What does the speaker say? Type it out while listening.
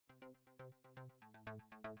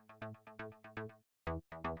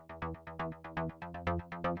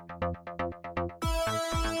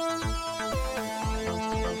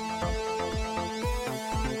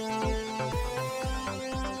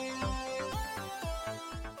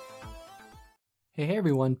Hey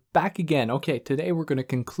everyone, back again. Okay, today we're going to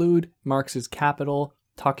conclude Marx's Capital,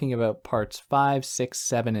 talking about parts 5, 6,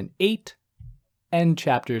 7, and 8, and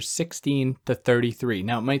chapters 16 to 33.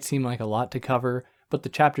 Now, it might seem like a lot to cover, but the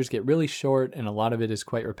chapters get really short, and a lot of it is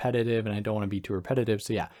quite repetitive, and I don't want to be too repetitive,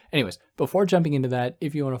 so yeah. Anyways, before jumping into that,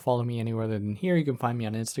 if you want to follow me anywhere other than here, you can find me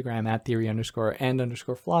on Instagram at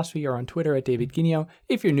theory_and_philosophy, or on Twitter at David Guineo.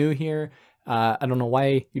 If you're new here, I don't know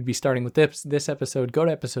why you'd be starting with this episode. Go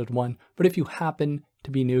to episode 1. But if you happen to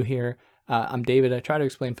be new here, I'm David. I try to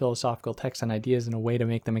explain philosophical texts and ideas in a way to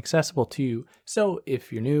make them accessible to you. So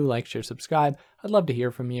if you're new, like, share, subscribe. I'd love to hear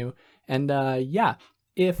from you. And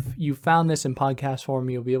if you found this in podcast form,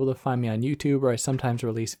 you'll be able to find me on YouTube, where I sometimes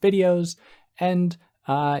release videos. And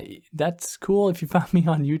that's cool. If you found me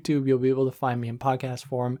on YouTube, you'll be able to find me in podcast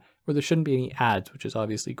form, where there shouldn't be any ads, which is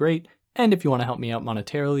obviously great. And if you want to help me out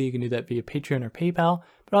monetarily, you can do that via Patreon or PayPal,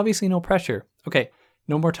 but obviously no pressure. Okay,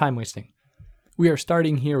 no more time wasting. We are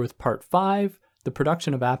starting here with part 5, the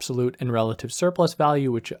production of absolute and relative surplus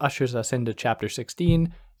value, which ushers us into chapter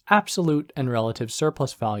 16, absolute and relative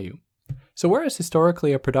surplus value. So whereas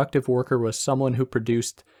historically a productive worker was someone who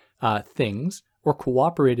produced things or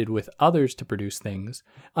cooperated with others to produce things,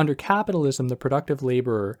 under capitalism, the productive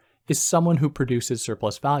laborer is someone who produces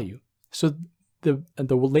surplus value. So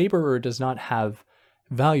the laborer does not have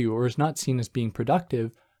value or is not seen as being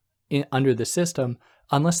productive under the system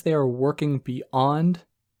unless they are working beyond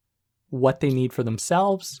what they need for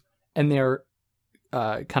themselves, and they're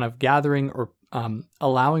kind of gathering or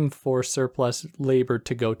allowing for surplus labor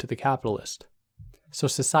to go to the capitalist. So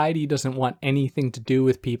society doesn't want anything to do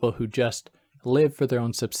with people who just live for their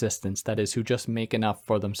own subsistence, that is, who just make enough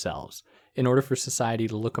for themselves. In order for society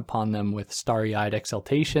to look upon them with starry-eyed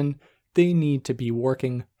exultation, they need to be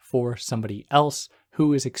working for somebody else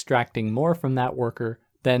who is extracting more from that worker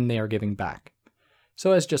than they are giving back.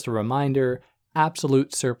 So as just a reminder,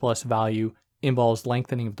 absolute surplus value involves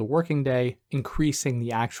lengthening of the working day, increasing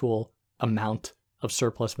the actual amount of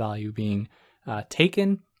surplus value being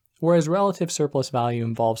taken, whereas relative surplus value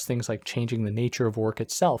involves things like changing the nature of work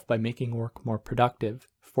itself by making work more productive,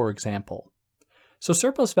 for example. So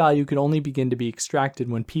surplus value could only begin to be extracted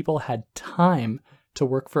when people had time to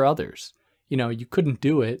work for others. You know, you couldn't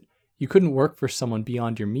do it. You couldn't work for someone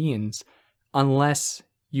beyond your means unless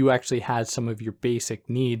you actually had some of your basic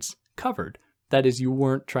needs covered. That is, you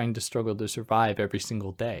weren't trying to struggle to survive every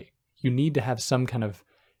single day. You need to have some kind of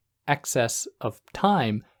excess of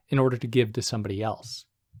time in order to give to somebody else.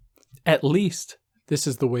 At least this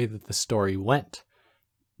is the way that the story went.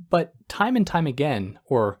 But time and time again,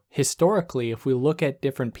 or historically, if we look at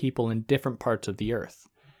different people in different parts of the earth,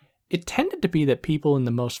 it tended to be that people in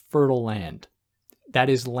the most fertile land, that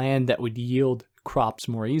is, land that would yield crops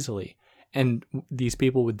more easily, and these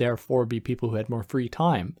people would therefore be people who had more free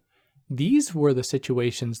time, these were the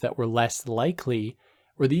situations that were less likely,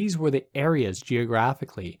 or these were the areas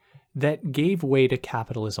geographically that gave way to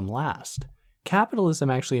capitalism last. Capitalism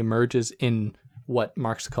actually emerges in what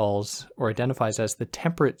Marx calls or identifies as the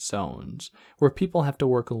temperate zones, where people have to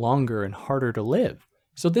work longer and harder to live.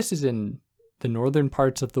 So this is in the northern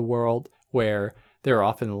parts of the world, where there are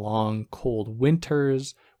often long, cold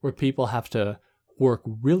winters, where people have to work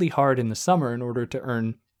really hard in the summer in order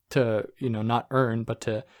to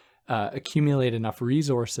accumulate enough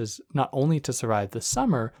resources, not only to survive the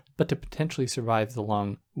summer, but to potentially survive the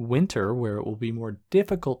long winter, where it will be more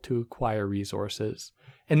difficult to acquire resources.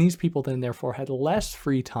 And these people then therefore had less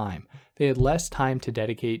free time. They had less time to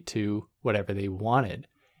dedicate to whatever they wanted.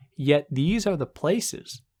 Yet these are the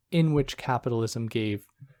places in which capitalism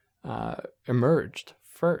emerged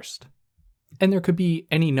first. And there could be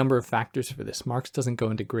any number of factors for this. Marx doesn't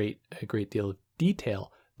go into a great deal of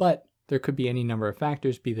detail, but there could be any number of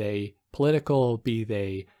factors, be they political, be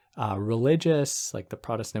they religious, like the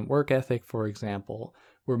Protestant work ethic, for example,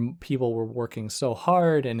 where people were working so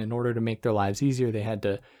hard, and in order to make their lives easier, they had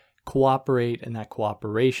to cooperate, and that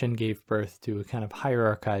cooperation gave birth to a kind of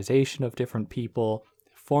hierarchization of different people,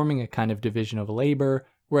 forming a kind of division of labor.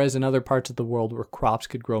 Whereas in other parts of the world where crops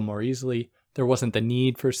could grow more easily, there wasn't the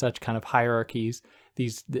need for such kind of hierarchies,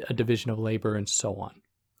 a division of labor, and so on.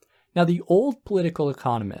 Now, the old political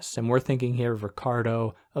economists, and we're thinking here of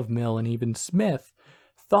Ricardo, of Mill, and even Smith,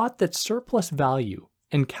 thought that surplus value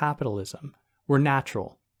and capitalism were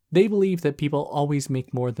natural. They believed that people always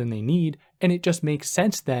make more than they need, and it just makes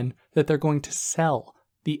sense then that they're going to sell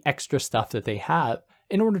the extra stuff that they have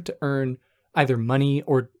in order to earn either money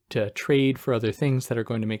or to trade for other things that are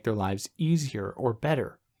going to make their lives easier or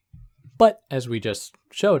better. But as we just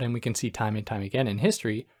showed, and we can see time and time again in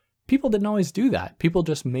history, people didn't always do that. People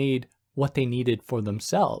just made what they needed for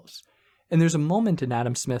themselves. And there's a moment in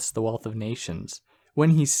Adam Smith's The Wealth of Nations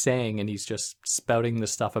when he's saying, and he's just spouting the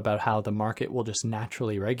stuff about how the market will just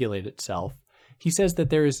naturally regulate itself. He says that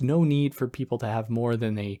there is no need for people to have more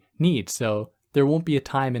than they need. So there won't be a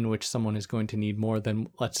time in which someone is going to need more than,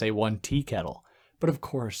 let's say, one tea kettle. But of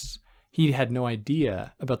course, he had no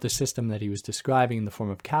idea about the system that he was describing in the form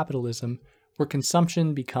of capitalism, where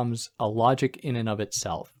consumption becomes a logic in and of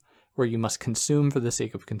itself, where you must consume for the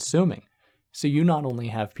sake of consuming. So you not only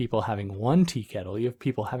have people having one tea kettle, you have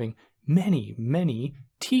people having many, many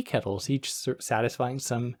tea kettles, each satisfying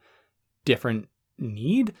some different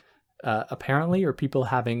need, apparently, or people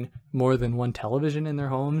having more than one television in their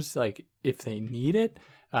homes, like if they need it,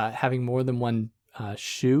 having more than one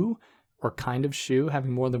shoe or kind of shoe,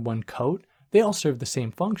 having more than one coat. They all serve the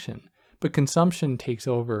same function, but consumption takes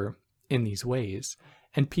over in these ways.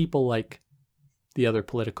 And people like the other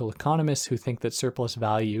political economists who think that surplus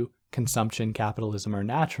value, consumption, capitalism are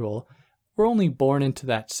natural, were only born into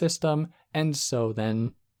that system, and so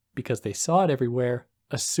then, because they saw it everywhere,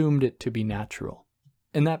 assumed it to be natural.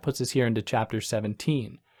 And that puts us here into chapter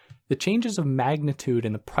 17. The changes of magnitude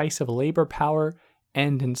in the price of labor power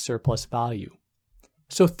and in surplus value.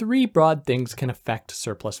 So 3 broad things can affect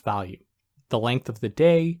surplus value: the length of the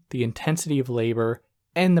day, the intensity of labor,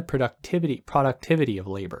 and the productivity of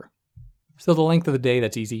labor. So the length of the day,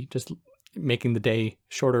 that's easy. Just making the day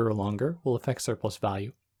shorter or longer will affect surplus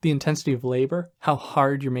value. The intensity of labor, how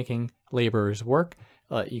hard you're making laborers work.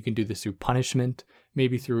 You can do this through punishment,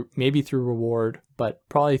 maybe through reward, but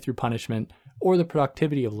probably through punishment, or the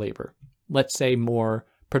productivity of labor. Let's say more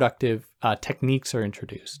productive techniques are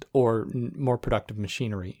introduced, or more productive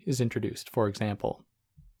machinery is introduced, for example.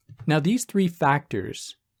 Now, these 3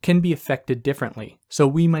 factors can be affected differently. So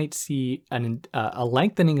we might see a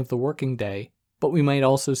lengthening of the working day, but we might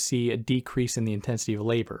also see a decrease in the intensity of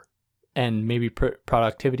labor, and maybe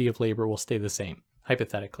productivity of labor will stay the same,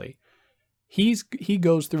 hypothetically. He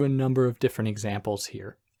goes through a number of different examples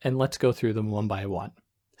here, and let's go through them one by one.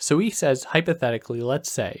 So he says, hypothetically,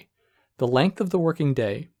 let's say the length of the working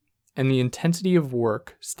day and the intensity of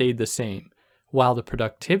work stayed the same, while the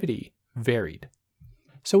productivity varied.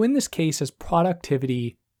 So in this case, as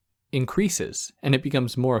productivity increases and it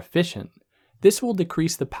becomes more efficient, this will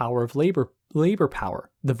decrease the power of labor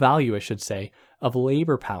power, the value, I should say, of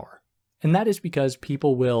labor power. And that is because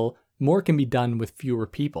more can be done with fewer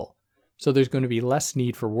people. So there's going to be less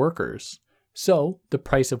need for workers. So the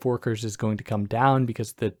price of workers is going to come down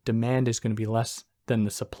because the demand is going to be less than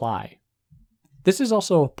the supply. This is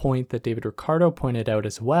also a point that David Ricardo pointed out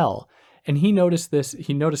as well. And he noticed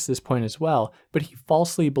this point as well, but he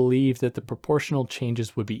falsely believed that the proportional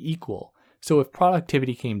changes would be equal. So if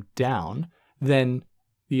productivity came down, then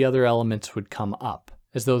the other elements would come up,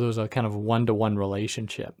 as though there was a kind of one-to-one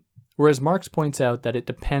relationship. Whereas Marx points out that it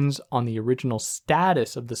depends on the original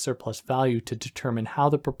status of the surplus value to determine how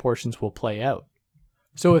the proportions will play out.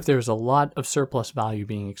 So if there's a lot of surplus value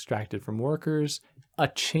being extracted from workers, a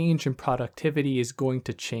change in productivity is going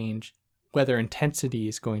to change whether intensity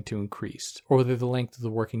is going to increase or whether the length of the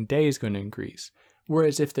working day is going to increase.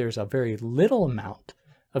 Whereas if there's a very little amount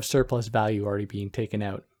of surplus value already being taken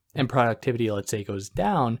out and productivity, let's say, goes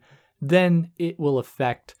down, then it will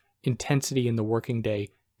affect intensity in the working day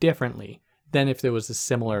differently than if there was a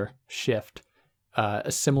similar shift,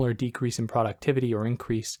 a similar decrease in productivity or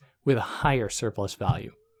increase with a higher surplus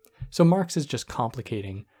value. So Marx is just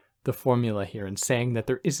complicating the formula here and saying that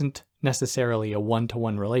there isn't necessarily a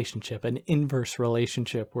one-to-one relationship, an inverse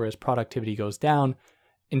relationship, whereas productivity goes down,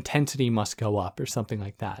 intensity must go up or something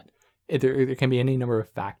like that. There can be any number of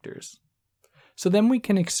factors. So then we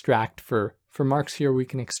can extract, for Marx here, we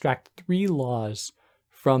can extract 3 laws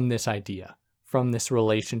from this idea, from this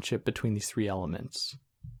relationship between these 3 elements.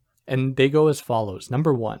 And they go as follows.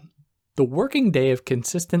 Number 1, the working day of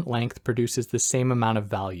consistent length produces the same amount of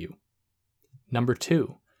value. Number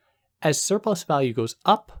 2, as surplus value goes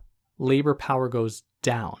up, labor power goes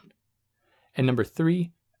down. And number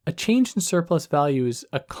 3, a change in surplus value is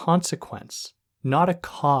a consequence, not a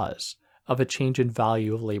cause, of a change in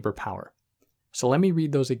value of labor power. So let me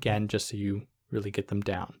read those again just so you really get them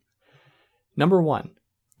down. Number 1,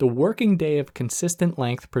 the working day of consistent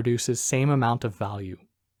length produces same amount of value.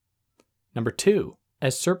 Number 2,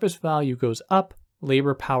 as surplus value goes up,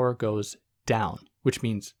 labor power goes down, which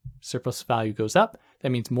means surplus value goes up.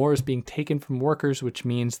 That means more is being taken from workers, which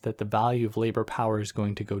means that the value of labor power is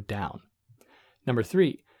going to go down. Number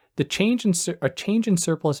 3, a change in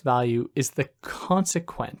surplus value is the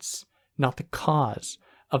consequence, not the cause,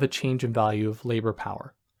 of a change in value of labor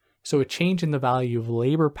power. So a change in the value of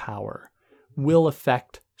labor power will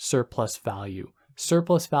affect surplus value.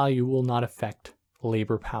 Surplus value will not affect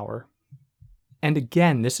labor power. And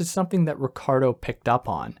again, this is something that Ricardo picked up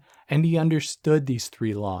on, and he understood these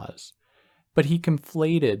three laws. But he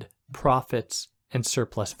conflated profits and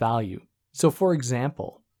surplus value. So for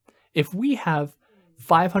example, if we have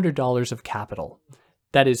 $500 of capital,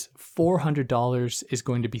 that is $400 is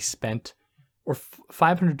going to be spent, or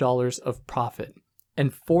 $500 of profit,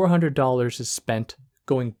 and $400 is spent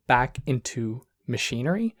going back into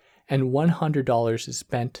machinery, and $100 is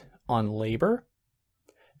spent on labor,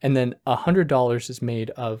 and then $100 is made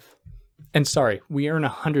of, and sorry, we earn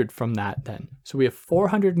 100 from that then. So we have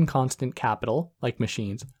 400 in constant capital, like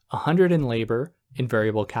machines, 100 in labor, in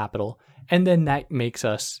variable capital, and then that makes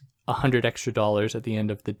us 100 extra dollars at the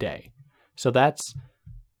end of the day. So that's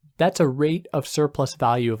a rate of surplus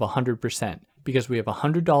value of 100%, because we have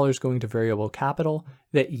 $100 going to variable capital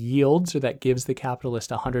that yields, or that gives the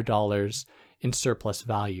capitalist $100 in surplus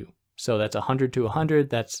value. So that's 100 to 100,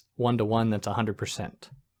 that's 1 to 1, that's 100%.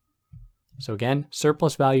 So again,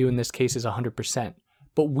 surplus value in this case is 100%,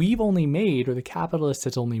 but we've only made, or the capitalist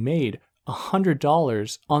has only made,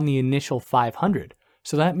 $100 on the initial 500.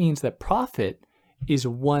 So that means that profit is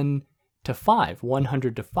 1 to 5,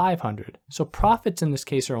 100 to 500. So profits in this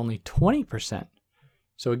case are only 20%.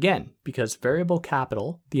 So again, because variable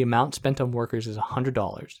capital, the amount spent on workers is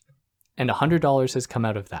 $100, and $100 has come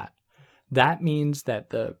out of that. That means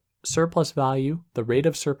that the surplus value, the rate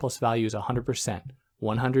of surplus value is 100%,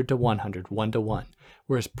 100 to 100, 1 to 1,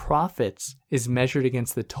 whereas profits is measured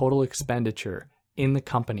against the total expenditure in the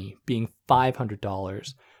company being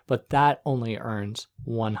 $500, but that only earns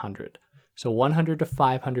 100. So 100 to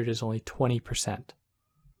 500 is only 20%.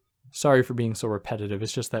 Sorry for being so repetitive.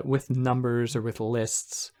 It's just that with numbers or with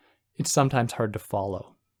lists, it's sometimes hard to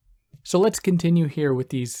follow. So let's continue here with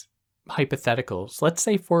these hypotheticals. Let's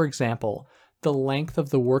say, for example, the length of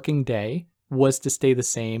the working day was to stay the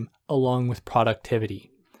same along with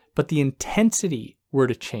productivity, but the intensity were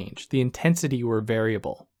to change. The intensity were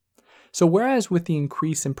variable. So whereas with the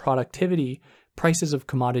increase in productivity, prices of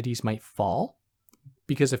commodities might fall,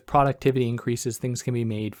 because if productivity increases, things can be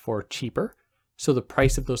made for cheaper, so the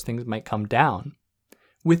price of those things might come down.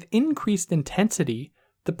 With increased intensity,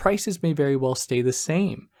 the prices may very well stay the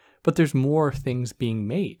same, but there's more things being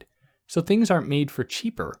made. So things aren't made for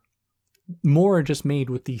cheaper. More are just made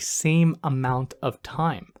with the same amount of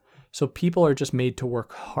time. So people are just made to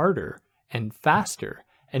work harder and faster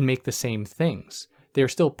and make the same things. They're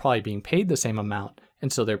still probably being paid the same amount,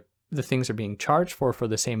 and so the things are being charged for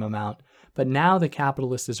the same amount. But now the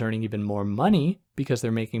capitalist is earning even more money because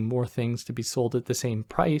they're making more things to be sold at the same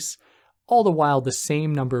price. All the while, the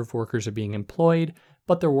same number of workers are being employed,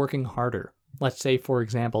 but they're working harder. Let's say, for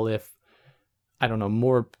example, if, I don't know,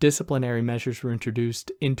 more disciplinary measures were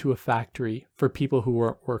introduced into a factory for people who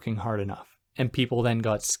weren't working hard enough, and people then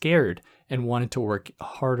got scared and wanted to work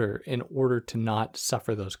harder in order to not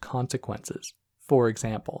suffer those consequences, for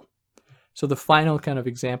example. So the final kind of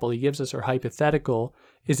example he gives us, or hypothetical,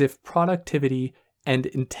 is if productivity and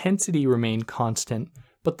intensity remain constant,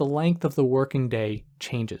 but the length of the working day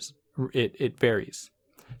changes. It varies.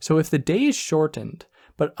 So if the day is shortened,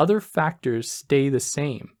 but other factors stay the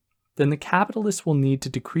same, then the capitalists will need to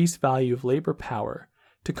decrease value of labor power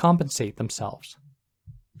to compensate themselves.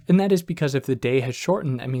 And that is because if the day has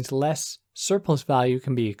shortened, that means less surplus value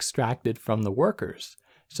can be extracted from the workers.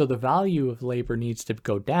 So the value of labor needs to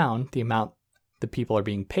go down, the amount the people are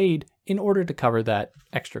being paid, in order to cover that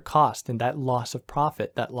extra cost and that loss of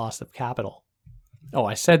profit, that loss of capital. Oh,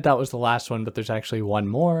 I said that was the last one, but there's actually one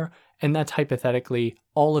more, and that's hypothetically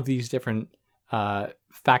all of these different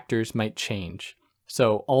factors might change.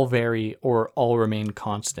 So all vary or all remain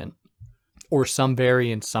constant, or some vary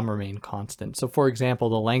and some remain constant. So for example,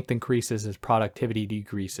 the length increases as productivity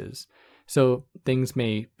decreases. So things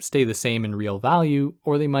may stay the same in real value,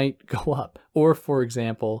 or they might go up. Or for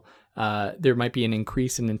example, there might be an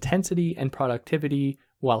increase in intensity and productivity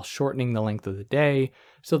while shortening the length of the day.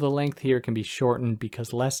 So the length here can be shortened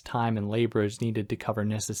because less time and labor is needed to cover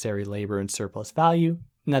necessary labor and surplus value.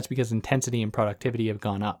 And that's because intensity and productivity have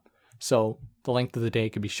gone up. So the length of the day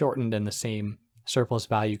can be shortened and the same surplus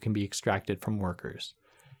value can be extracted from workers.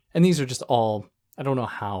 And these are just all, I don't know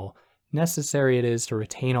how necessary it is to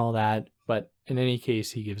retain all that, but in any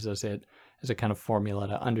case, he gives us it as a kind of formula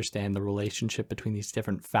to understand the relationship between these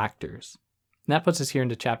different factors. And that puts us here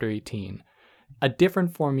into chapter 18, a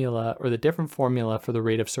different formula, or the different formula for the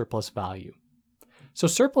rate of surplus value. So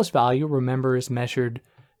surplus value, remember, is measured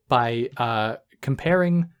by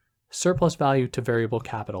comparing surplus value to variable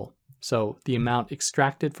capital. So the amount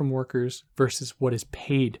extracted from workers versus what is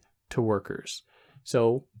paid to workers.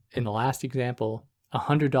 So in the last example,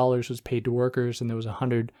 $100 was paid to workers and there was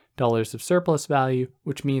 $100 of surplus value,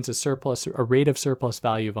 which means a rate of surplus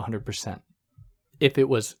value of 100%. If it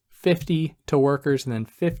was 50 to workers and then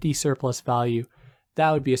 50 surplus value,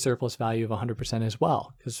 that would be a surplus value of 100% as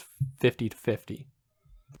well, because 50 to 50.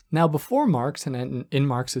 Now, before Marx and in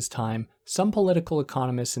Marx's time, some political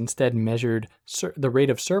economists instead measured the rate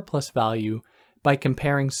of surplus value by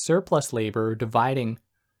comparing surplus labor, or dividing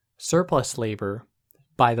surplus labor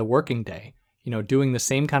by the working day, doing the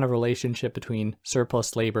same kind of relationship between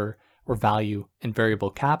surplus labor or value and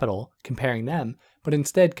variable capital, comparing them, but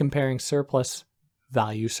instead comparing surplus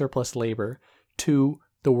value, surplus labor, to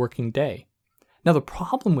the working day. Now, the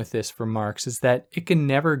problem with this for Marx is that it can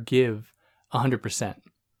never give 100%.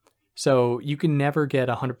 So you can never get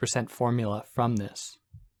a 100% formula from this,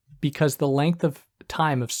 because the length of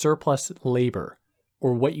time of surplus labor,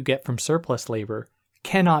 or what you get from surplus labor,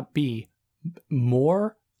 cannot be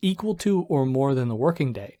equal to or more than the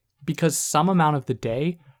working day, because some amount of the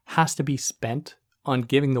day has to be spent on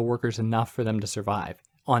giving the workers enough for them to survive,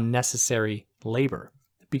 on necessary labor.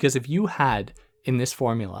 Because if you had, in this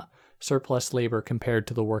formula, surplus labor compared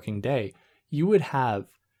to the working day, you would have,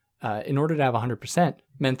 in order to have 100%,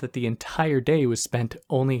 meant that the entire day was spent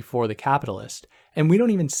only for the capitalist. And we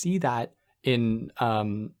don't even see that in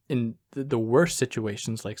the worst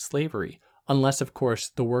situations like slavery, unless, of course,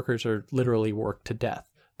 the workers are literally worked to death.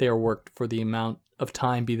 They are worked for the amount of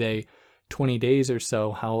time, be they 20 days or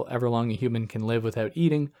so, however long a human can live without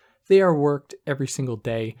eating. They are worked every single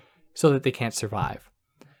day so that they can't survive.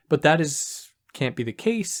 But that can't be the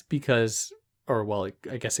case because,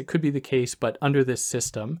 I guess it could be the case, but under this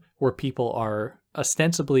system where people are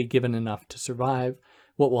ostensibly given enough to survive,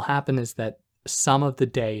 what will happen is that some of the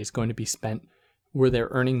day is going to be spent where they're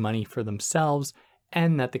earning money for themselves,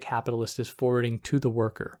 and that the capitalist is forwarding to the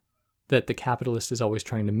worker, that the capitalist is always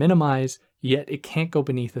trying to minimize, yet it can't go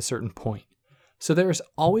beneath a certain point. So there is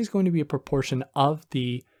always going to be a portion of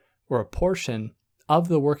the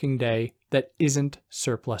working day that isn't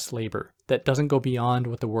surplus labor, that doesn't go beyond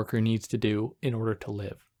what the worker needs to do in order to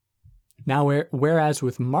live. Now, whereas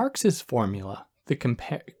with Marx's formula, the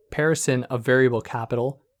comparison of variable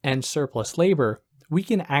capital and surplus labor, we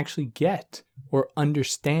can actually get or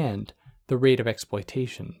understand the rate of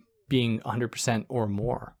exploitation being 100% or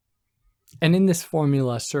more. And in this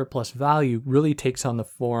formula, surplus value really takes on the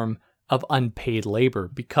form of unpaid labor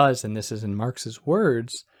because, and this is in Marx's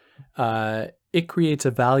words, it creates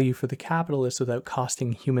a value for the capitalist without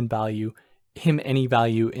costing him any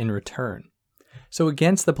value in return. So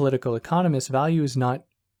against the political economist, value is not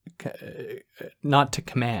to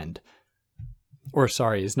command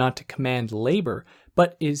labor,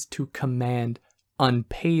 but is to command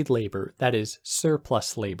unpaid labor, that is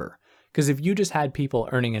surplus labor. Because if you just had people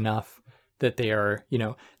earning enough that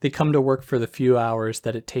they come to work for the few hours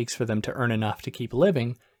that it takes for them to earn enough to keep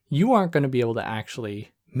living, you aren't going to be able to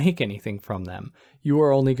actually make anything from them. You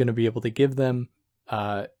are only going to be able to give them,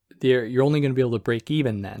 you're only going to be able to break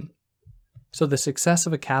even then. So the success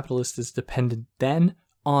of a capitalist is dependent then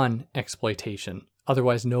on exploitation.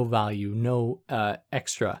 Otherwise, no value, no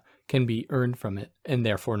extra can be earned from it, and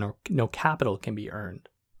therefore no capital can be earned.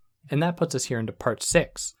 And that puts us here into part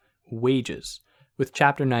 6, wages. With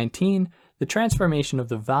chapter 19, the transformation of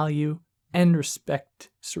the value and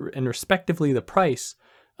respectively the price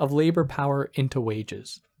of labor power into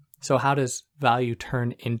wages. So how does value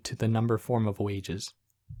turn into the number form of wages?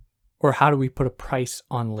 Or how do we put a price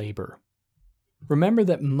on labor? Remember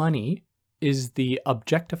that money is the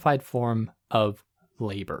objectified form of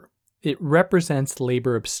labor. It represents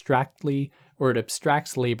labor abstractly, or it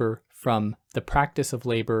abstracts labor from the practice of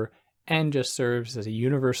labor and just serves as a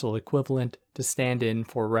universal equivalent to stand in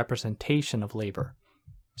for representation of labor.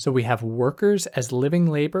 So we have workers as living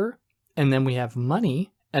labor, and then we have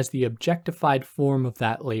money as the objectified form of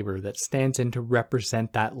that labor that stands in to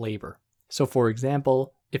represent that labor. So for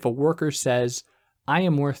example, if a worker says, I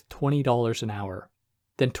am worth $20 an hour,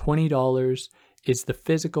 then $20 is the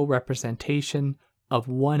physical representation of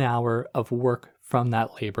 1 hour of work from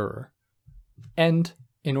that laborer. And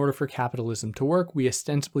in order for capitalism to work, we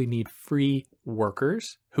ostensibly need free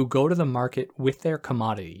workers who go to the market with their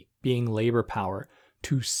commodity, being labor power,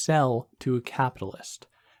 to sell to a capitalist.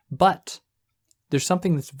 But there's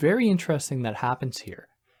something that's very interesting that happens here.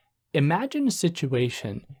 Imagine a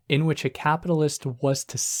situation in which a capitalist was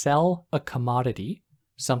to sell a commodity,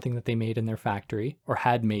 something that they made in their factory or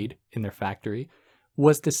had made in their factory,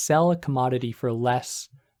 was to sell a commodity for less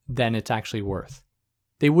than it's actually worth.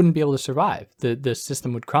 They wouldn't be able to survive. The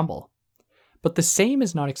system would crumble. But the same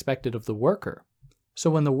is not expected of the worker. So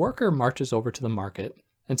when the worker marches over to the market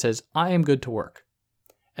and says, I am good to work,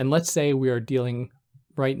 and let's say we are dealing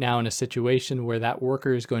right now in a situation where that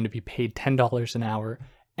worker is going to be paid $10 an hour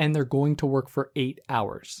and they're going to work for 8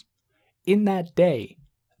 hours. In that day,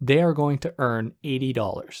 they are going to earn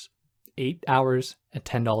 $80, 8 hours at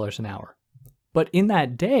 $10 an hour. But in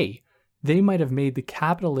that day, they might have made the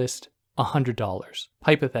capitalist $100.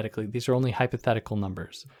 Hypothetically, these are only hypothetical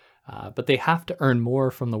numbers, but they have to earn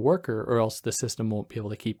more from the worker or else the system won't be able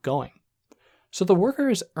to keep going. So the worker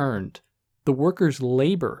has earned, the worker's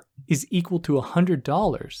labor is equal to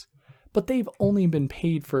 $100, but they've only been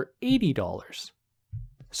paid for $80.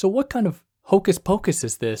 So what kind of hocus pocus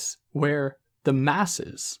is this where the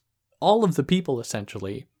masses, all of the people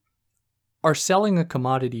essentially, are selling a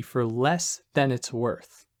commodity for less than it's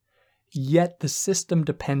worth? Yet the system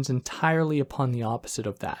depends entirely upon the opposite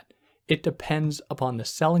of that. It depends upon the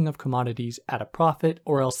selling of commodities at a profit,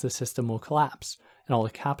 or else the system will collapse and all the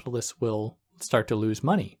capitalists will start to lose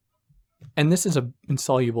money. And this is an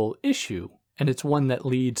insoluble issue, and it's one that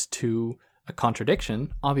leads to a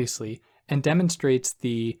contradiction, obviously, and demonstrates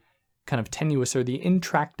the kind of tenuous or the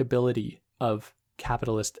intractability of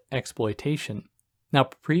capitalist exploitation. Now,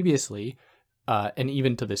 previously, and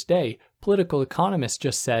even to this day, political economists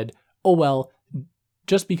just said, oh, well,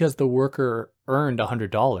 just because the worker earned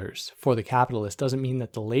 $100 for the capitalist doesn't mean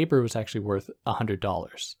that the labor was actually worth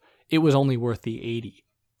 $100. It was only worth the 80,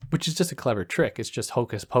 which is just a clever trick. It's just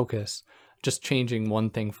hocus pocus, just changing one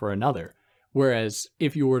thing for another. Whereas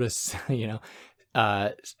if you were to,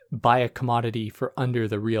 buy a commodity for under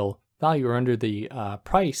the real value or under the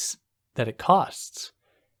price that it costs,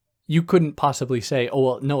 you couldn't possibly say, oh,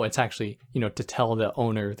 well, no, it's actually, to tell the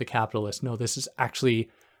owner, the capitalist, no,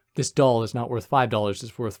 this doll is not worth $5,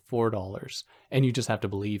 it's worth $4, and you just have to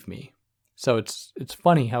believe me. So it's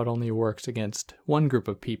funny how it only works against one group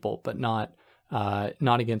of people, but not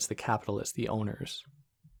against the capitalists, the owners.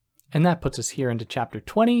 And that puts us here into chapter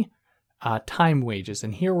 20, time wages.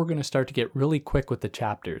 And here we're going to start to get really quick with the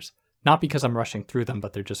chapters, not because I'm rushing through them,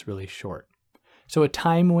 but they're just really short. So a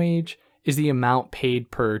time wage is the amount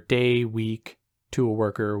paid per day, week to a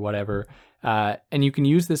worker or whatever. And you can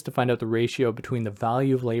use this to find out the ratio between the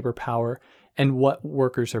value of labor power and what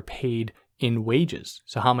workers are paid in wages.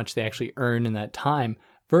 So how much they actually earn in that time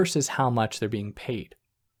versus how much they're being paid.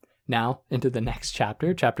 Now into the next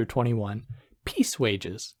chapter, chapter 21, piece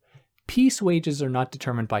wages. Piece wages are not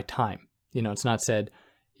determined by time. It's not said,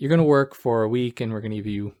 you're going to work for a week and we're going to give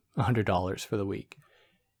you $100 for the week.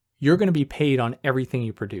 You're going to be paid on everything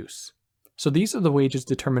you produce. So these are the wages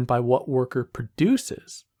determined by what worker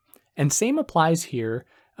produces. And same applies here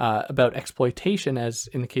about exploitation as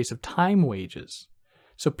in the case of time wages.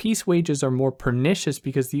 So piece wages are more pernicious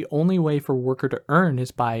because the only way for a worker to earn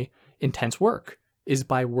is by intense work, is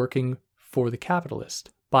by working for the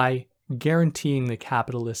capitalist, by guaranteeing the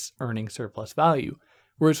capitalist earning surplus value.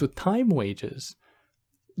 Whereas with time wages,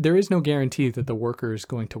 there is no guarantee that the worker is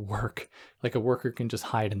going to work. Like a worker can just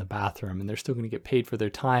hide in the bathroom and they're still going to get paid for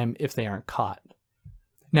their time if they aren't caught.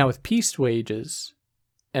 Now with piece wages,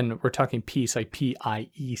 and we're talking piece like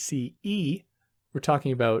P-I-E-C-E, we're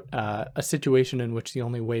talking about a situation in which the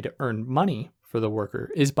only way to earn money for the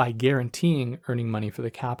worker is by guaranteeing earning money for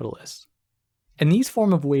the capitalist. And these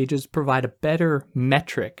form of wages provide a better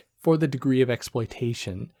metric for the degree of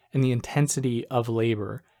exploitation and the intensity of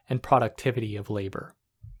labor and productivity of labor.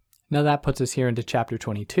 Now that puts us here into chapter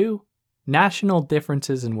 22, national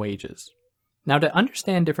differences in wages. Now to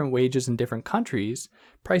understand different wages in different countries,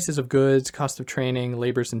 prices of goods, cost of training,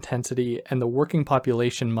 labor's intensity, and the working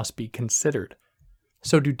population must be considered.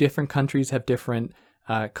 So do different countries have different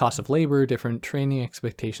costs of labor, different training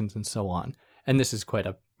expectations, and so on? And this is quite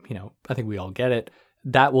I think we all get it.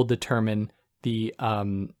 That will determine the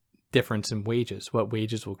difference in wages, what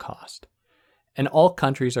wages will cost. And all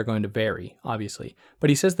countries are going to vary, obviously. But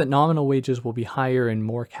he says that nominal wages will be higher in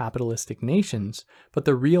more capitalistic nations, but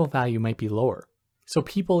the real value might be lower. So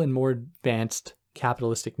people in more advanced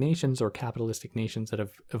capitalistic nations or capitalistic nations that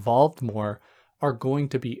have evolved more are going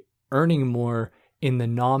to be earning more in the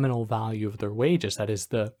nominal value of their wages. That is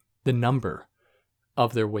the number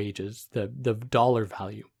of their wages, the dollar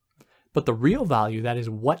value. But the real value, that is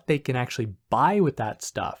what they can actually buy with that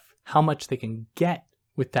stuff, how much they can get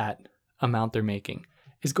with that amount they're making,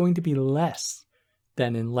 is going to be less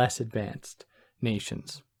than in less advanced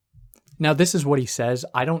nations. Now, this is what he says.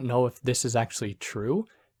 I don't know if this is actually true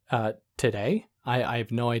today. I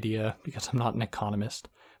have no idea because I'm not an economist.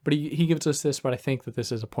 But he gives us this, but I think that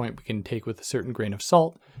this is a point we can take with a certain grain of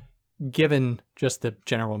salt, given just the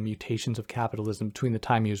general mutations of capitalism between the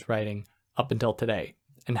time he was writing up until today,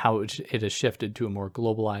 and how it has shifted to a more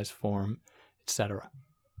globalized form, etc.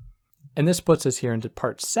 And this puts us here into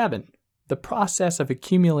part 7, the process of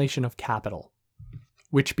accumulation of capital.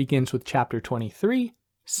 which begins with chapter 23,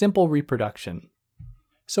 simple reproduction.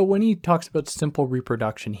 So when he talks about simple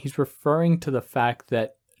reproduction, he's referring to the fact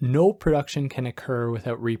that no production can occur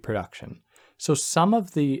without reproduction. So some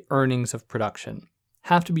of the earnings of production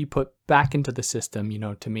have to be put back into the system,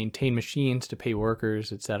 to maintain machines, to pay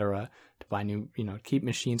workers, etc., to buy new, keep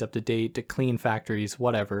machines up to date, to clean factories,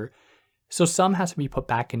 whatever. So some has to be put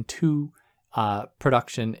back into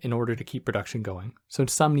production in order to keep production going. So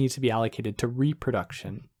some needs to be allocated to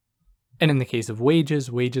reproduction. And in the case of wages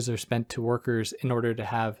are spent to workers in order to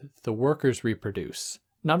have the workers reproduce.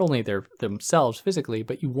 Not only themselves physically,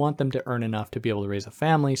 but you want them to earn enough to be able to raise a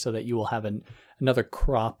family so that you will have another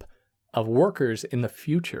crop of workers in the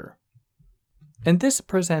future. And this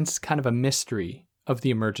presents kind of a mystery of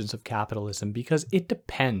the emergence of capitalism because it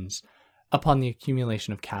depends upon the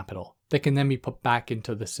accumulation of capital that can then be put back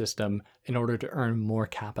into the system in order to earn more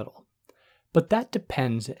capital. But that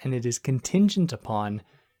depends, and it is contingent upon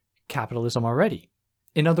capitalism already.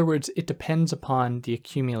 In other words, it depends upon the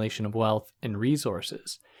accumulation of wealth and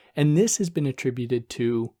resources. And this has been attributed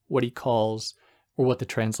to what he calls, or what the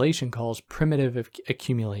translation calls, primitive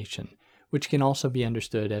accumulation, which can also be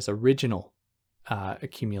understood as original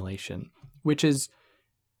accumulation, which is,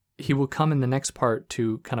 he will come in the next part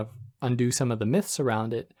to kind of undo some of the myths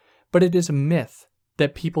around it, but it is a myth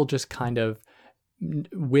that people just kind of,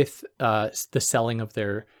 with the selling of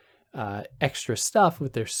their extra stuff,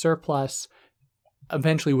 with their surplus,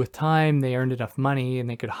 eventually with time they earned enough money and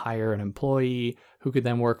they could hire an employee who could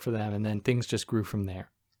then work for them, and then things just grew from there.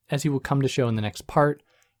 As he will come to show in the next part,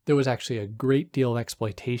 there was actually a great deal of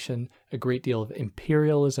exploitation, a great deal of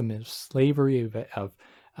imperialism, of slavery, of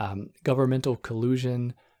governmental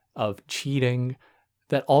collusion, of cheating,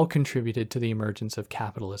 that all contributed to the emergence of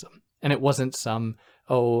capitalism. And it wasn't some,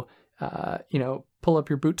 pull up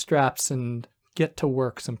your bootstraps and get to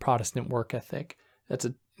work, some Protestant work ethic. That's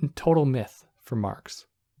a total myth for Marx.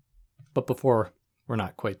 But before we're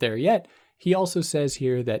not quite there yet, he also says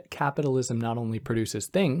here that capitalism not only produces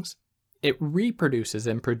things, it reproduces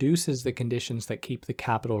and produces the conditions that keep the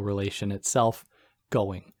capital relation itself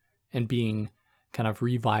going and being kind of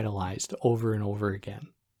revitalized over and over again.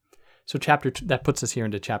 So that puts us here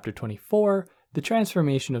into chapter 24, the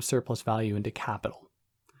transformation of surplus value into capital.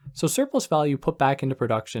 So surplus value put back into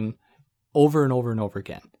production over and over and over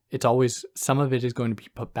again. It's always, some of it is going to be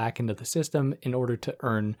put back into the system in order to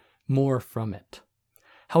earn more from it.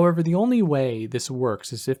 However, the only way this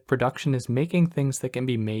works is if production is making things that can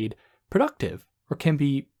be made productive or can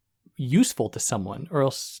be useful to someone, or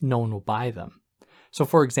else no one will buy them. So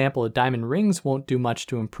for example, diamond rings won't do much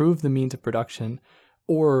to improve the means of production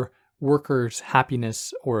or workers'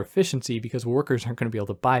 happiness or efficiency because workers aren't going to be able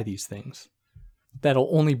to buy these things. That'll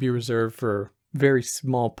only be reserved for a very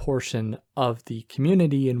small portion of the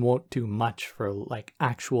community and won't do much for like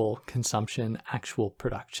actual consumption, actual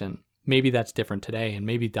production. Maybe that's different today, and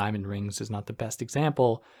maybe diamond rings is not the best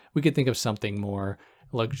example. We could think of something more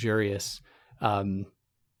luxurious. I don't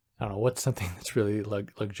know, what's something that's really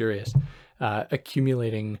luxurious?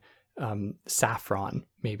 Accumulating saffron,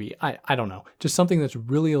 maybe. I don't know. Just something that's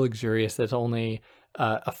really luxurious that's only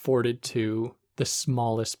afforded to the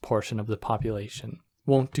smallest portion of the population.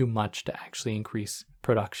 Won't do much to actually increase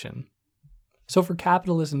production. So for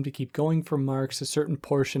capitalism to keep going for Marx, a certain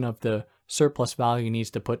portion of the surplus value needs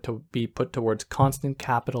to be put towards constant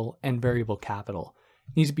capital and variable capital.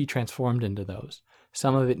 It needs to be transformed into those.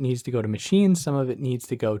 Some of it needs to go to machines, some of it needs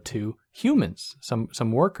to go to humans,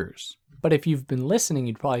 some workers. But if you've been listening,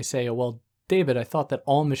 you'd probably say, oh, well, David, I thought that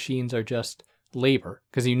all machines are just labor,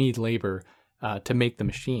 because you need labor to make the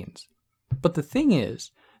machines. But the thing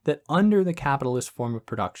is that under the capitalist form of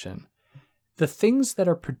production, the things that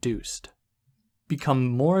are produced become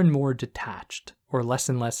more and more detached, or less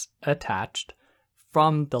and less attached,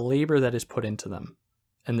 from the labor that is put into them.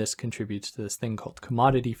 And this contributes to this thing called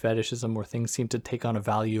commodity fetishism, where things seem to take on a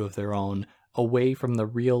value of their own away from the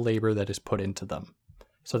real labor that is put into them.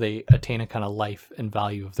 So they attain a kind of life and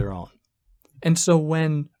value of their own. And so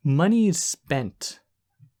when money is spent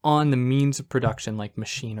on the means of production like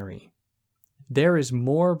machinery, there is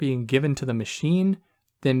more being given to the machine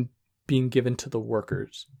than being given to the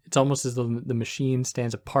workers. It's almost as though the machine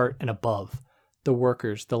stands apart and above the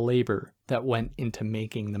workers, the labor that went into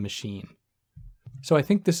making the machine. So I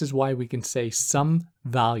think this is why we can say some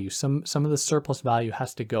value, some of the surplus value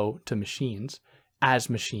has to go to machines,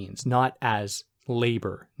 not as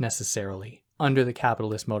labor necessarily, under the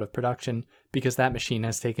capitalist mode of production, because that machine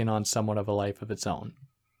has taken on somewhat of a life of its own.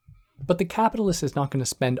 But the capitalist is not going to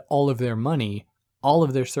spend all of their money, all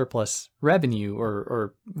of their surplus revenue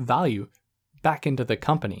or value back into the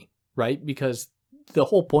company, right? Because the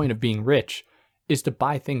whole point of being rich is to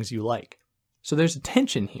buy things you like. So there's a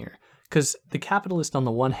tension here, because the capitalist on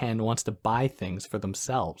the one hand wants to buy things for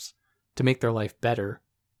themselves to make their life better,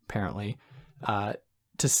 apparently,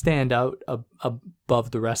 to stand out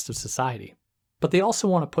above the rest of society. But they also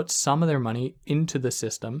want to put some of their money into the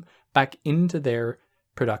system, back into their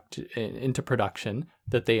production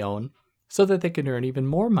that they own, so that they can earn even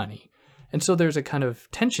more money. And so there's a kind of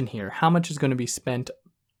tension here. How much is going to be spent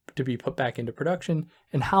to be put back into production,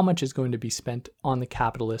 and how much is going to be spent on the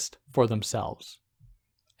capitalist for themselves?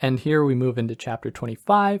 And here we move into chapter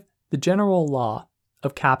 25, the general law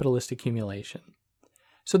of capitalist accumulation.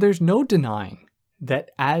 So there's no denying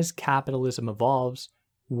that as capitalism evolves,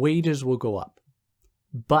 wages will go up.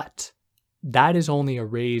 But that is only a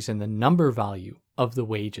raise in the number value of the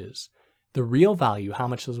wages. The real value, how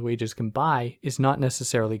much those wages can buy, is not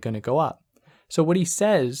necessarily going to go up. So what he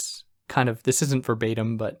says, kind of, this isn't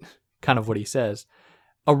verbatim, but kind of what he says,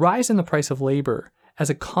 a rise in the price of labor as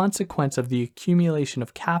a consequence of the accumulation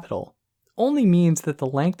of capital only means that the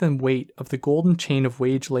length and weight of the golden chain of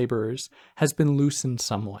wage laborers has been loosened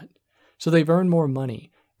somewhat. So they've earned more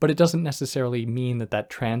money, but it doesn't necessarily mean that that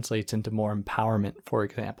translates into more empowerment, for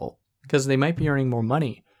example, because they might be earning more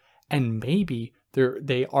money, and maybe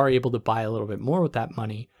they are able to buy a little bit more with that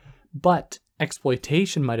money, but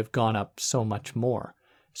exploitation might have gone up so much more.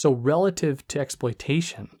 So relative to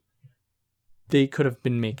exploitation, they could have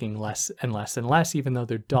been making less and less and less, even though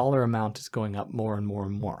their dollar amount is going up more and more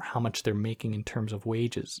and more, how much they're making in terms of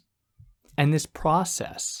wages. And this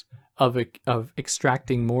process of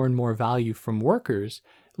extracting more and more value from workers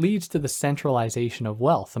leads to the centralization of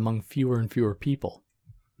wealth among fewer and fewer people.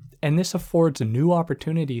 And this affords new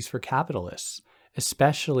opportunities for capitalists,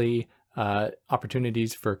 especially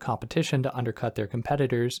opportunities for competition to undercut their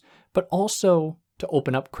competitors, but also to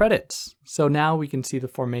open up credits. So now we can see the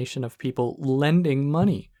formation of people lending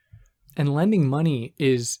money. And lending money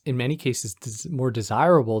is, in many cases, more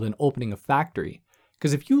desirable than opening a factory.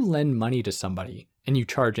 Because if you lend money to somebody and you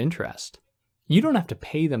charge interest, you don't have to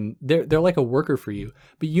pay them. They're like a worker for you,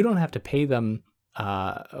 but you don't have to pay them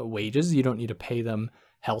wages. You don't need to pay them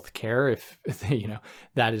health care if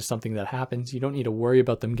that is something that happens. You don't need to worry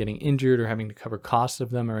about them getting injured or having to cover costs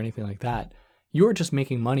of them or anything like that. You're just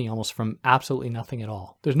making money almost from absolutely nothing at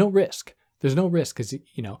all. There's no risk. There's no risk because,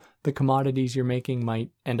 the commodities you're making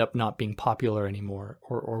might end up not being popular anymore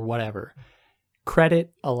or whatever.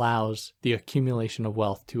 Credit allows the accumulation of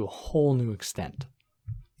wealth to a whole new extent.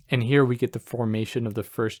 And here we get the formation of the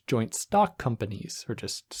first joint stock companies or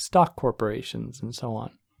just stock corporations and so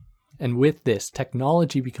on. And with this,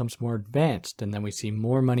 technology becomes more advanced, and then we see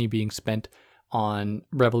more money being spent on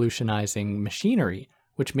revolutionizing machinery,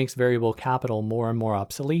 which makes variable capital more and more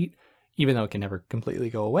obsolete. Even though it can never completely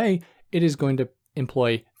go away, it is going to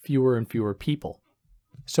employ fewer and fewer people.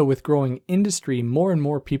 So with growing industry, more and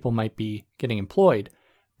more people might be getting employed,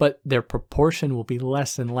 but their proportion will be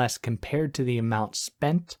less and less compared to the amount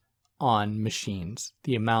spent on machines,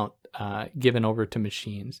 the amount given over to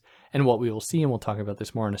machines. And what we will see, and we'll talk about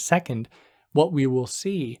this more in a second, what we will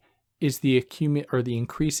see is the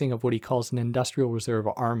increasing of what he calls an industrial reserve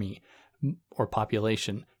army or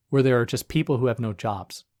population, where there are just people who have no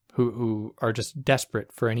jobs, who are just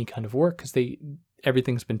desperate for any kind of work because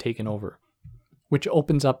everything's been taken over, which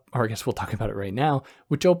opens up, or I guess we'll talk about it right now,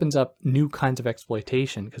 which opens up new kinds of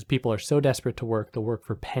exploitation because people are so desperate to work, they'll work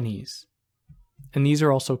for pennies. And these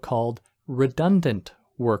are also called redundant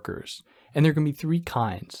workers. And there can be three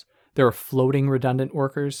kinds. There are floating redundant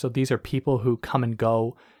workers. So these are people who come and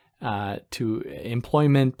go to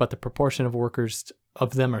employment, but the proportion of workers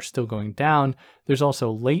of them are still going down. There's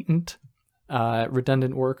also latent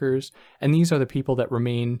redundant workers. And these are the people that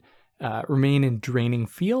remain in draining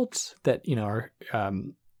fields that are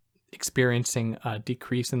experiencing a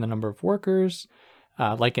decrease in the number of workers,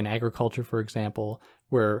 like in agriculture, for example,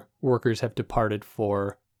 where workers have departed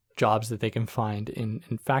for jobs that they can find in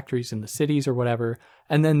factories in the cities or whatever.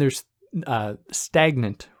 And then there's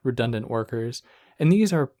stagnant redundant workers, and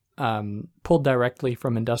these are pulled directly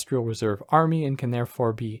from industrial reserve army and can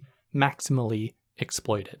therefore be maximally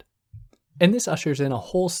exploited. And this ushers in a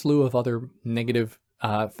whole slew of other negative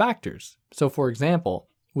factors. So for example,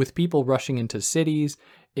 with people rushing into cities,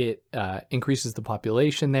 it increases the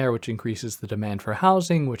population there, which increases the demand for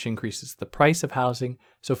housing, which increases the price of housing.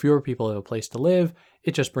 So fewer people have a place to live.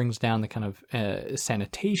 It just brings down the kind of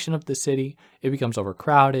sanitation of the city. It becomes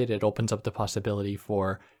overcrowded. It opens up the possibility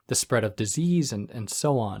for the spread of disease and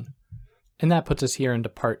so on. And that puts us here into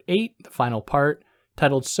part 8, the final part,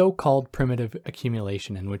 titled So-Called Primitive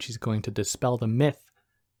Accumulation, in which he's going to dispel the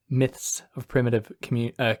myths of primitive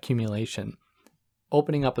accumulation.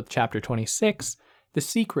 Opening up with chapter 26, The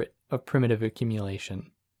Secret of primitive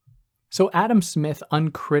accumulation. So Adam Smith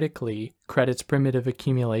uncritically credits primitive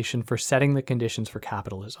accumulation for setting the conditions for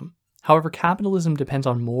capitalism. However, capitalism depends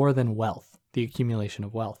on more than wealth, the accumulation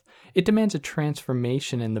of wealth. It demands a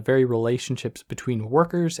transformation in the very relationships between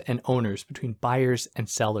workers and owners, between buyers and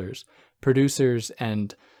sellers, producers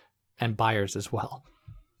and buyers as well.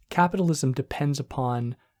 Capitalism depends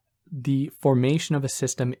upon the formation of a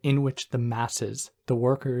system in which the masses, the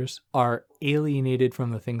workers, are alienated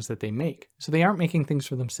from the things that they make. So they aren't making things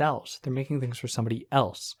for themselves. They're making things for somebody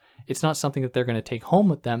else. It's not something that they're going to take home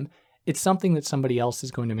with them. It's something that somebody else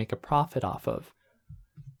is going to make a profit off of.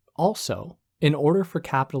 Also, in order for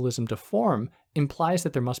capitalism to form, implies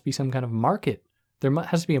that there must be some kind of market. There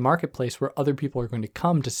has to be a marketplace where other people are going to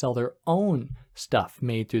come to sell their own stuff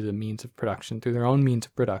made through the means of production, through their own means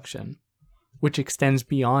of production, which extends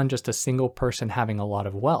beyond just a single person having a lot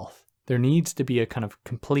of wealth. There needs to be a kind of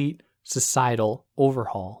complete societal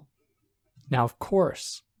overhaul. Now, of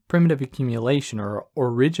course, primitive accumulation or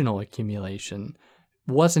original accumulation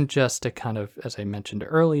wasn't just a kind of, as I mentioned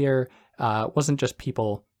earlier, wasn't just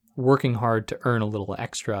people working hard to earn a little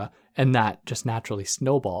extra and that just naturally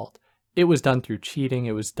snowballed. It was done through cheating.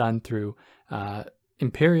 It was done through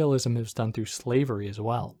imperialism. It was done through slavery as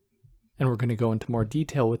well. And we're going to go into more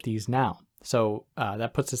detail with these now. So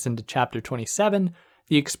that puts us into chapter 27,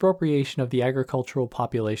 the expropriation of the agricultural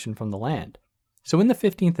population from the land. So in the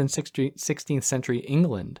 15th and 16th century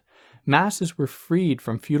England, masses were freed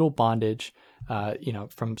from feudal bondage,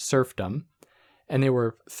 from serfdom, and they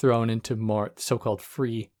were thrown into more so-called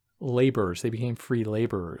free laborers. They became free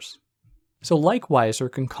laborers. So likewise, or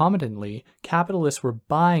concomitantly, capitalists were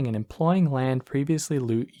buying and employing land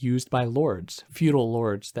previously used by lords, feudal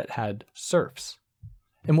lords that had serfs.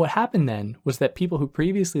 And what happened then was that people who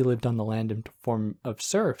previously lived on the land in the form of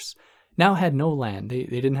serfs now had no land. They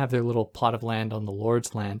didn't have their little plot of land on the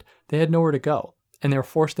lord's land. They had nowhere to go, and they were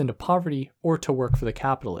forced into poverty or to work for the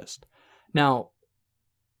capitalist. Now,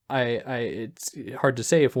 it's hard to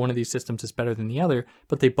say if one of these systems is better than the other,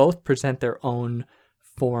 but they both present their own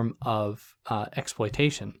form of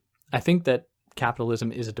exploitation. I think that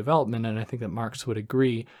capitalism is a development, and I think that Marx would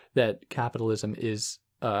agree that capitalism is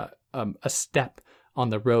a step on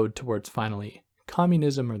the road towards finally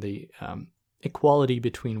communism or the equality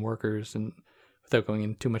between workers, and without going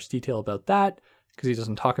into too much detail about that, because he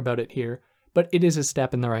doesn't talk about it here, but it is a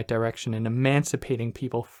step in the right direction in emancipating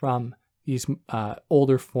people from these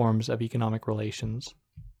older forms of economic relations.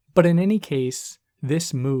 But in any case,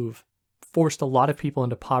 this move forced a lot of people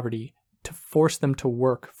into poverty to force them to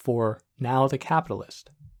work for now the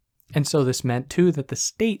capitalist. And so this meant too that the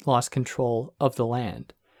state lost control of the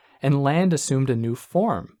land, and land assumed a new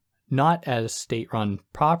form, not as state-run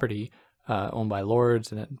property owned by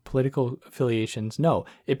lords and political affiliations. No,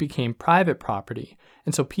 it became private property.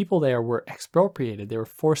 And so people there were expropriated. They were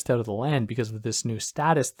forced out of the land because of this new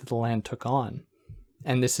status that the land took on.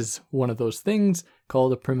 And this is one of those things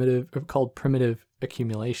called primitive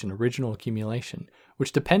accumulation, original accumulation,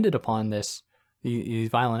 which depended upon these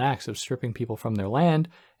violent acts of stripping people from their land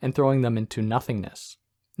and throwing them into nothingness.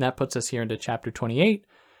 And that puts us here into chapter 28,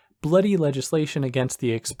 bloody legislation against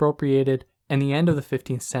the expropriated and the end of the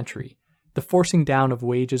 15th century, the forcing down of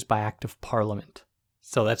wages by act of parliament.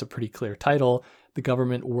 So that's a pretty clear title. The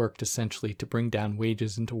government worked essentially to bring down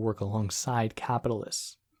wages and to work alongside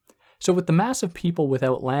capitalists. So with the mass of people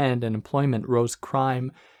without land and employment rose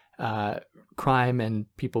crime and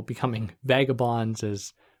people becoming vagabonds,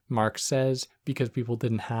 as Marx says, because people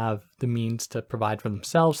didn't have the means to provide for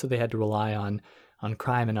themselves, so they had to rely on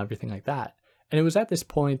crime and everything like that. And it was at this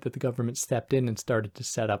point that the government stepped in and started to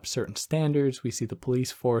set up certain standards. We see the police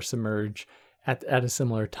force emerge at a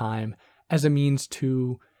similar time as a means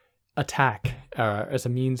to attack, as a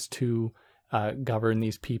means to govern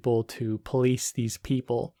these people, to police these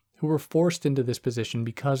people who were forced into this position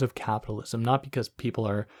because of capitalism, not because people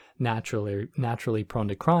are naturally prone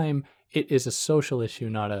to crime. It is a social issue,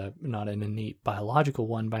 not an innate biological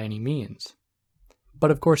one by any means.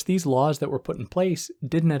 But of course, these laws that were put in place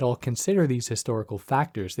didn't at all consider these historical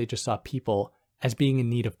factors. They just saw people as being in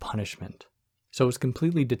need of punishment. So it was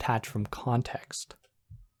completely detached from context.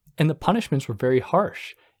 And the punishments were very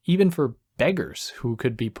harsh, even for beggars who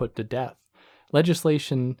could be put to death.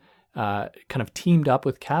 Legislation kind of teamed up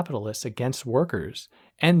with capitalists against workers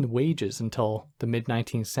and wages until the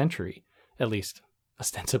mid-19th century, at least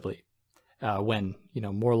ostensibly, when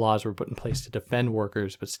more laws were put in place to defend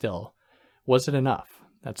workers, but still, was it enough?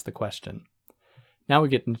 That's the question. Now we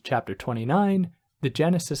get into chapter 29, the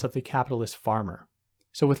genesis of the capitalist farmer.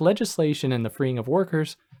 So with legislation and the freeing of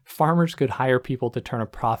workers, farmers could hire people to turn a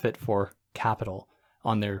profit for capital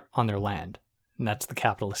on their land. and that's the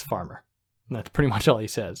capitalist farmer. And that's pretty much all he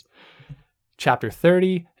says. Chapter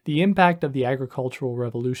 30, the impact of the agricultural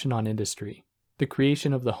revolution on industry, the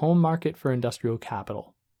creation of the home market for industrial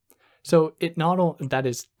capital. So it not only, that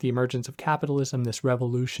is the emergence of capitalism, this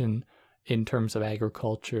revolution in terms of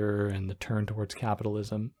agriculture and the turn towards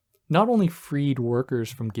capitalism, not only freed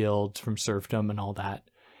workers from guilds, from serfdom and all that,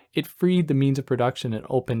 it freed the means of production and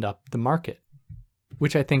opened up the market,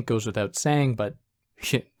 which I think goes without saying, but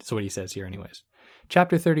that's what he says here anyways.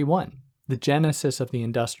 Chapter 31, the genesis of the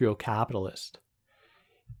industrial capitalist.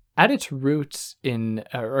 At its roots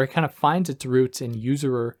or it kind of finds its roots in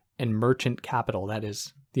usurer and merchant capital. That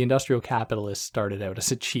is, the industrial capitalist started out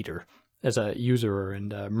as a cheater, as a usurer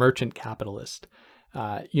and a merchant capitalist.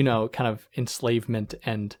 Kind of enslavement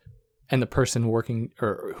and the person working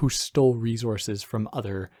or who stole resources from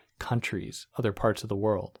other countries, other parts of the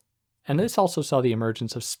world. And this also saw the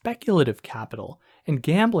emergence of speculative capital and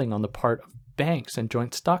gambling on the part of banks and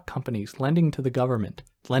joint stock companies lending to the government,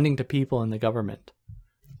 lending to people in the government.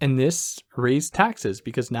 And this raised taxes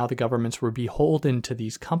because now the governments were beholden to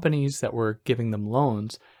these companies that were giving them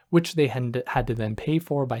loans, which they had to then pay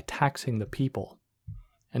for by taxing the people.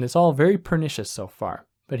 And it's all very pernicious so far.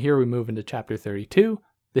 But here we move into chapter 32,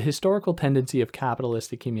 the historical tendency of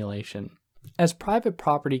capitalist accumulation. As private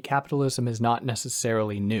property, capitalism is not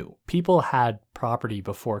necessarily new. People had property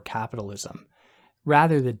before capitalism.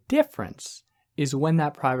 Rather, the difference is when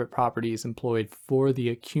that private property is employed for the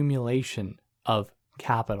accumulation of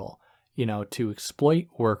capital, to exploit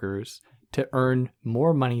workers to earn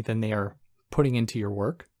more money than they are putting into your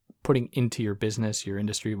work, putting into your business, your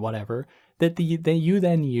industry, whatever, that you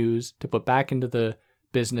then use to put back into the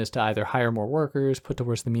business to either hire more workers, put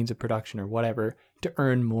towards the means of production or whatever, to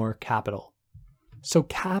earn more capital. So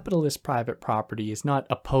capitalist private property is not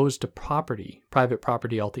opposed to private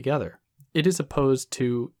property altogether. It is opposed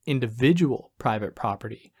to individual private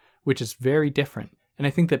property, which is very different. And I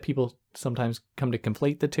think that people sometimes come to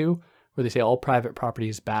conflate the two, where they say all private property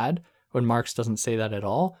is bad, when Marx doesn't say that at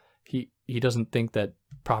all. He doesn't think that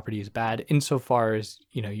property is bad insofar as,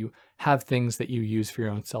 you have things that you use for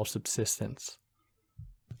your own self-subsistence.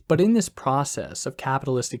 But in this process of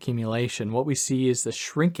capitalist accumulation, what we see is the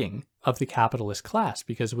shrinking of the capitalist class,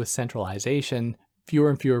 because with centralization, fewer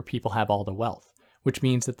and fewer people have all the wealth, which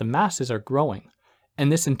means that the masses are growing.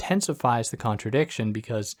 And this intensifies the contradiction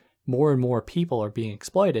because more and more people are being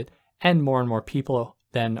exploited, and more people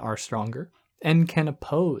then are stronger and can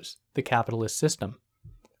oppose the capitalist system,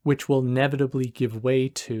 which will inevitably give way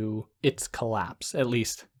to its collapse, at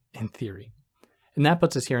least in theory. And that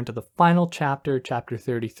puts us here into the final chapter, chapter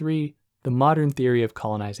 33, the modern theory of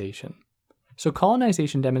colonization. So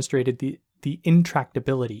colonization demonstrated the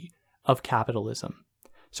intractability of capitalism.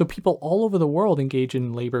 So people all over the world engage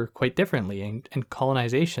in labor quite differently, and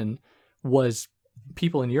colonization was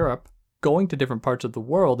people in Europe going to different parts of the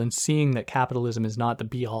world and seeing that capitalism is not the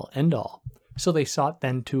be-all, end-all. So they sought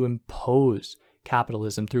then to impose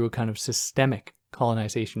capitalism through a kind of systemic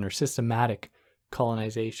colonization or systematic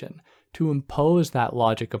colonization, to impose that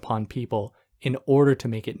logic upon people in order to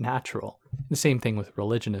make it natural. The same thing with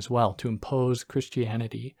religion as well, to impose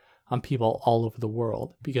Christianity on people all over the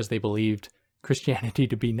world because they believed Christianity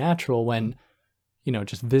to be natural when,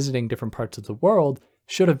 just visiting different parts of the world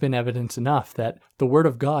should have been evidence enough that the word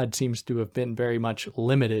of God seems to have been very much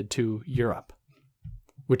limited to Europe,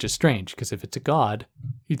 which is strange because if it's a God,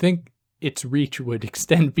 you'd think its reach would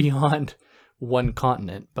extend beyond one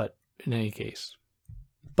continent, but in any case.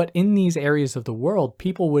 But in these areas of the world,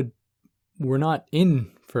 people were not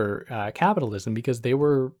in for capitalism because they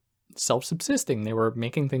were self-subsisting. They were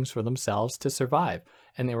making things for themselves to survive,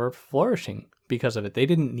 and they were flourishing because of it. They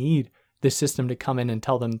didn't need the system to come in and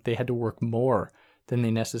tell them they had to work more than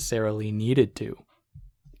they necessarily needed to.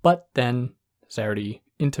 But then, as I already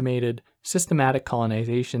intimated, systematic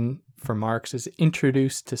colonization for Marx is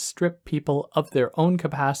introduced to strip people of their own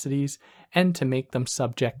capacities and to make them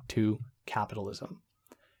subject to capitalism.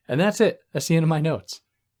 And that's it. That's the end of my notes.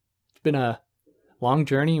 It's been a long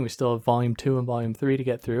journey, and we still have volume 2 and volume 3 to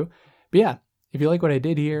get through. But yeah, if you like what I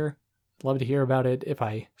did here, I'd love to hear about it. If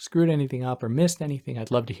I screwed anything up or missed anything,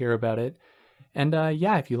 I'd love to hear about it. And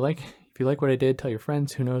if you like what I did, tell your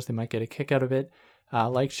friends. Who knows, they might get a kick out of it.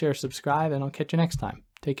 Like, share, subscribe, and I'll catch you next time.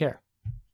 Take care.